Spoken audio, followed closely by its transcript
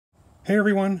Hey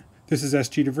everyone, this is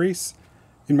SG DeVries.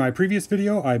 In my previous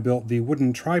video I built the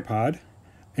wooden tripod,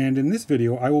 and in this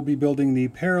video I will be building the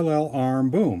parallel arm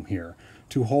boom here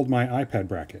to hold my iPad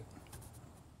bracket.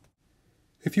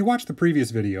 If you watched the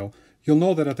previous video, you'll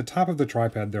know that at the top of the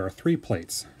tripod there are three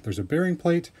plates. There's a bearing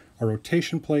plate, a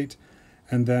rotation plate,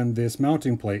 and then this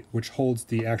mounting plate which holds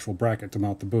the actual bracket to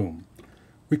mount the boom.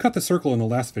 We cut the circle in the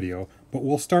last video, but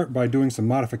we'll start by doing some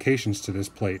modifications to this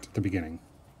plate at the beginning.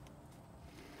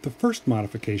 The first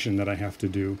modification that I have to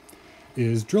do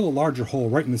is drill a larger hole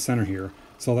right in the center here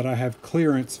so that I have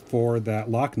clearance for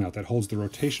that lock nut that holds the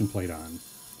rotation plate on.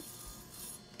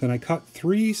 Then I cut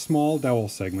three small dowel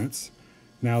segments.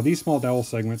 Now these small dowel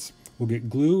segments will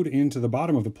get glued into the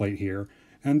bottom of the plate here,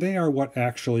 and they are what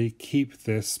actually keep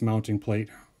this mounting plate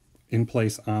in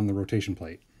place on the rotation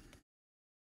plate.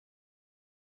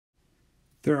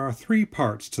 There are three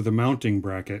parts to the mounting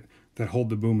bracket that hold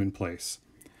the boom in place.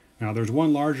 Now there's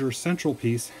one larger central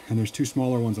piece and there's two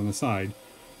smaller ones on the side,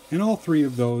 and all three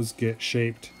of those get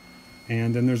shaped,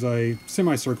 and then there's a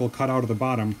semicircle cut out of the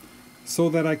bottom so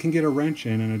that I can get a wrench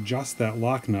in and adjust that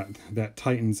lock nut that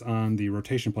tightens on the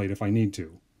rotation plate if I need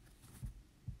to.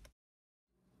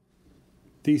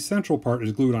 The central part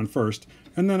is glued on first,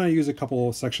 and then I use a couple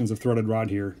of sections of threaded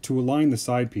rod here to align the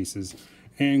side pieces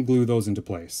and glue those into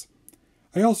place.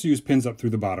 I also use pins up through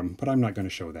the bottom, but I'm not going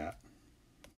to show that.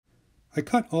 I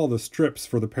cut all the strips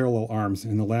for the parallel arms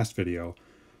in the last video,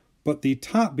 but the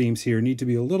top beams here need to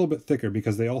be a little bit thicker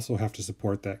because they also have to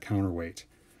support that counterweight.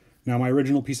 Now my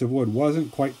original piece of wood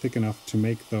wasn't quite thick enough to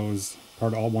make those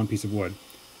part all one piece of wood,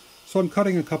 so I'm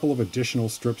cutting a couple of additional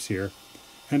strips here,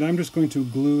 and I'm just going to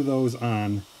glue those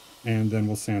on and then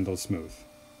we'll sand those smooth.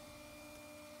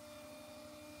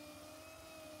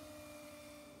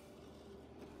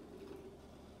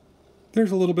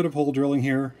 There's a little bit of hole drilling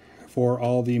here for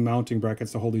all the mounting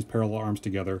brackets to hold these parallel arms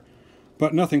together,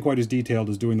 but nothing quite as detailed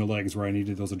as doing the legs where I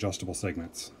needed those adjustable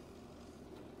segments.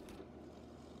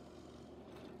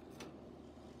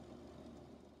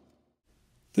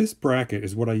 This bracket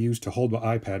is what I use to hold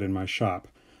my iPad in my shop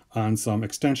on some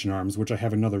extension arms, which I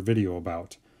have another video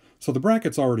about. So the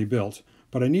bracket's already built,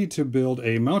 but I need to build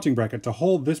a mounting bracket to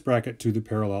hold this bracket to the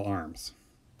parallel arms.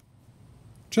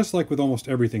 Just like with almost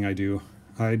everything I do,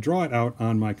 I draw it out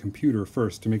on my computer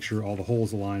first to make sure all the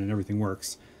holes align and everything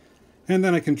works. And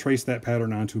then I can trace that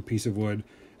pattern onto a piece of wood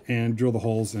and drill the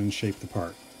holes and shape the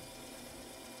part.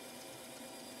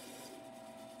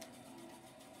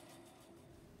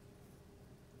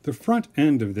 The front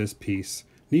end of this piece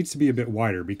needs to be a bit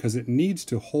wider because it needs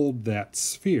to hold that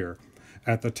sphere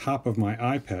at the top of my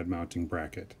iPad mounting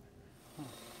bracket.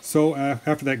 So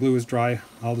after that glue is dry,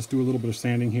 I'll just do a little bit of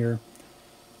sanding here.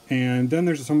 And then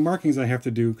there's some markings I have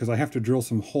to do because I have to drill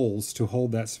some holes to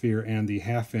hold that sphere and the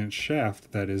 1/2-inch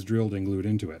shaft that is drilled and glued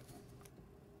into it.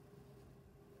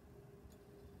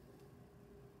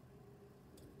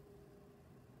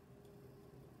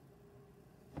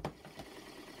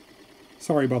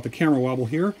 Sorry about the camera wobble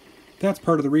here. That's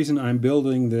part of the reason I'm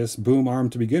building this boom arm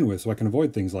to begin with, so I can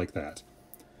avoid things like that.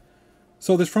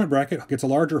 So this front bracket gets a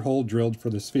larger hole drilled for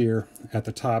the sphere at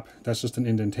the top. That's just an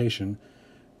indentation.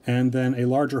 And then a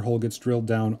larger hole gets drilled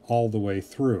down all the way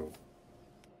through.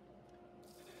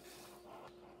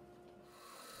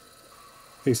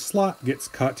 A slot gets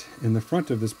cut in the front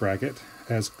of this bracket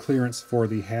as clearance for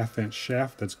the 1/2-inch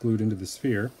shaft that's glued into the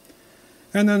sphere.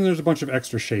 And then there's a bunch of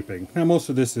extra shaping. Now most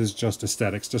of this is just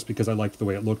aesthetics, just because I liked the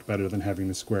way it looked better than having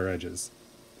the square edges.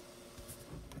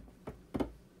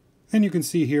 And you can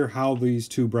see here how these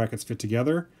two brackets fit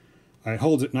together. It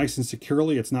holds it nice and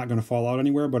securely. It's not going to fall out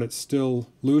anywhere, but it's still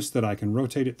loose that I can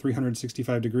rotate it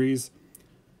 365 degrees.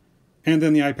 And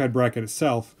then the iPad bracket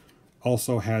itself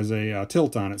also has a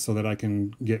tilt on it so that I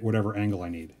can get whatever angle I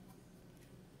need.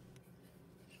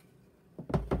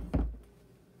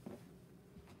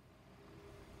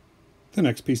 The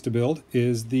next piece to build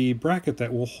is the bracket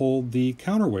that will hold the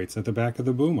counterweights at the back of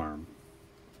the boom arm.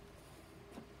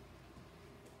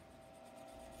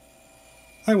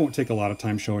 I won't take a lot of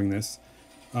time showing this.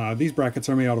 These brackets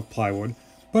are made out of plywood,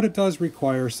 but it does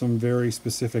require some very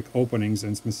specific openings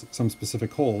and some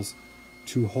specific holes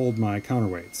to hold my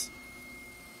counterweights.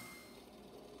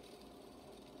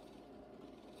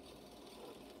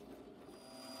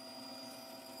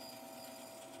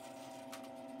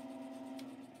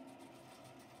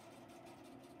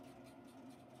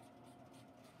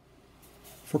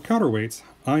 For counterweights,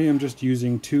 I am just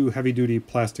using two heavy-duty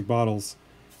plastic bottles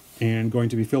and going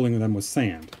to be filling them with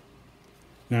sand.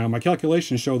 Now my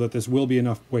calculations show that this will be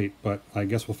enough weight, but I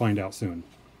guess we'll find out soon.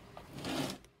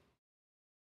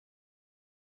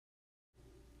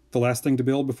 The last thing to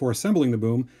build before assembling the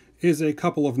boom is a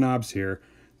couple of knobs here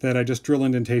that I just drill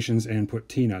indentations and put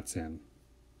T-nuts in.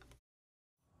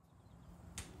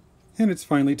 And it's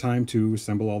finally time to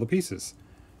assemble all the pieces.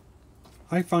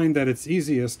 I find that it's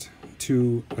easiest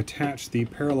to attach the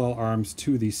parallel arms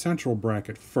to the central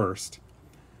bracket first,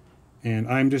 and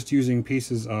I'm just using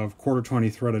pieces of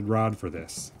 1/4-20 threaded rod for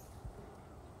this.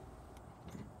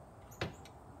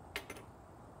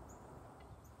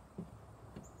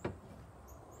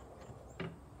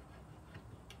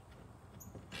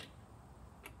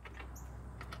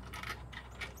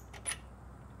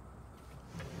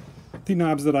 The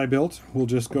knobs that I built will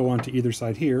just go onto either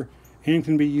side here and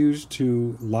can be used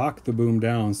to lock the boom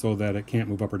down so that it can't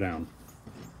move up or down.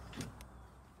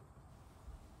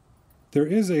 There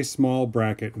is a small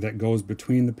bracket that goes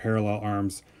between the parallel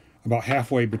arms, about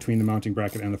halfway between the mounting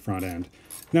bracket and the front end.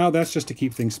 Now that's just to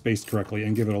keep things spaced correctly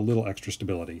and give it a little extra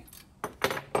stability.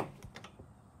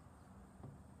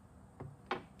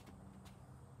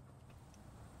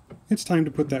 It's time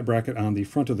to put that bracket on the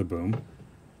front of the boom.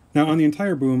 Now on the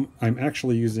entire boom, I'm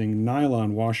actually using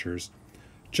nylon washers,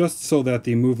 just so that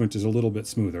the movement is a little bit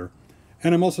smoother.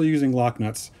 And I'm also using lock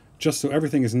nuts, just so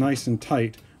everything is nice and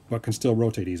tight, but can still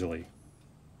rotate easily.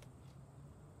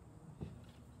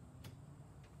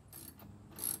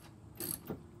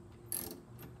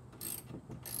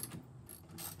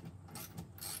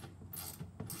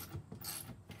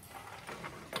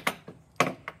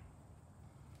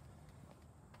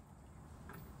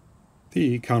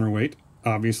 The counterweight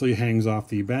obviously hangs off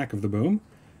the back of the boom,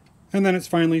 and then it's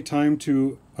finally time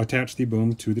to attach the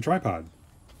boom to the tripod.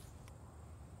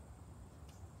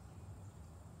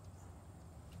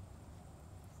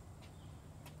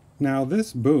 Now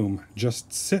this boom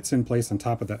just sits in place on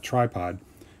top of that tripod,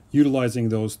 utilizing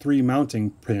those 3 mounting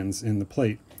pins in the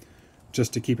plate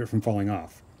just to keep it from falling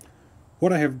off.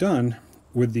 What I have done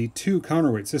with the 2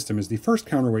 counterweight system is the first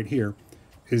counterweight here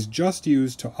is just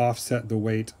used to offset the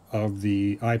weight of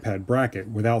the iPad bracket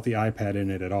without the iPad in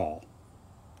it at all.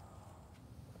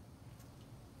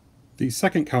 The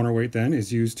second counterweight then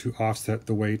is used to offset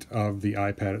the weight of the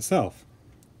iPad itself.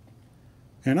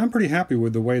 And I'm pretty happy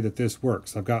with the way that this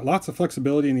works. I've got lots of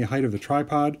flexibility in the height of the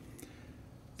tripod.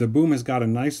 The boom has got a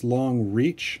nice long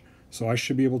reach, so I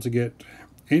should be able to get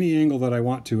any angle that I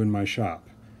want to in my shop.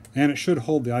 And it should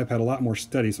hold the iPad a lot more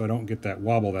steady so I don't get that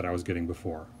wobble that I was getting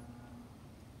before.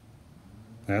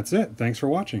 That's it. Thanks for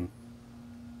watching.